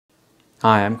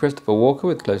Hi, I'm Christopher Walker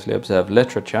with Closely Observed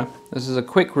Literature. This is a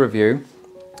quick review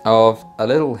of A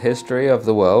Little History of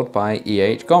the World by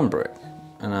E.H. Gombrich.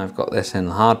 And I've got this in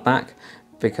hardback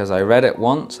because I read it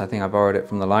once. I think I borrowed it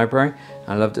from the library.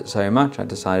 I loved it so much I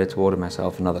decided to order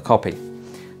myself another copy.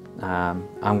 I'm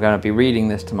going to be reading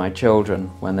this to my children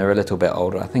when they're a little bit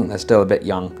older. I think they're still a bit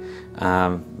young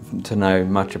to know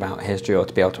much about history or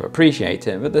to be able to appreciate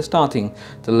it, but they're starting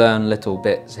to learn little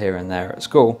bits here and there at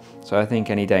school. So I think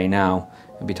any day now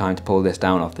it'd be time to pull this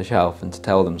down off the shelf and to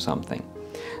tell them something.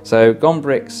 So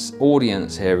Gombrich's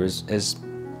audience here is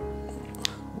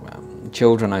well,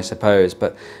 children, I suppose,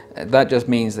 but that just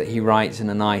means that he writes in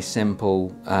a nice,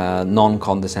 simple,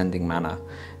 non-condescending manner.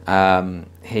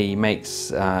 He makes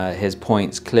his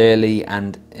points clearly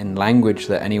and in language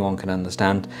that anyone can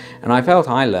understand, and I felt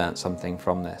I learnt something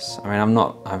from this. I mean,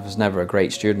 I was never a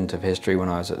great student of history when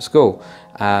I was at school,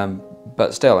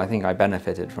 but still I think I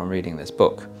benefited from reading this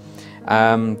book.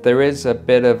 There is a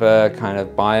bit of a kind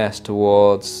of bias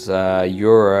towards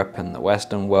Europe and the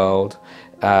Western world,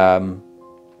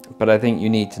 but I think you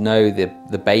need to know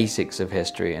the basics of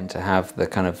history and to have the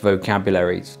kind of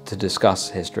vocabulary to discuss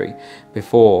history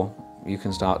before you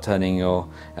can start turning your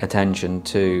attention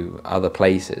to other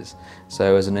places.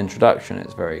 So as an introduction,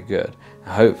 it's very good.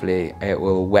 Hopefully it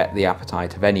will whet the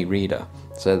appetite of any reader,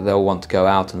 so that they'll want to go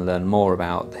out and learn more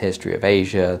about the history of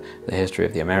Asia, the history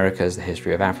of the Americas, the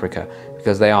history of Africa,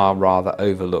 because they are rather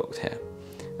overlooked here.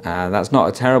 That's not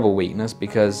a terrible weakness,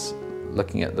 because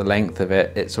looking at the length of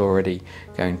it, it's already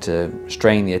going to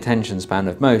strain the attention span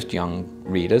of most young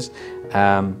readers.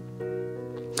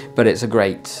 But it's a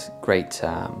great,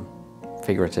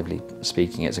 figuratively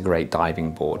speaking, it's a great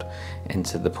diving board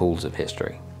into the pools of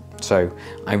history. So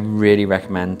I really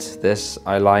recommend this.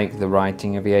 I like the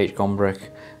writing of E.H.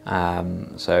 Gombrich.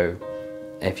 So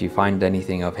if you find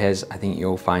anything of his, I think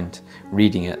you'll find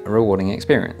reading it a rewarding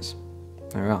experience.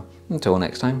 Very well. Until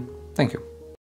next time, thank you.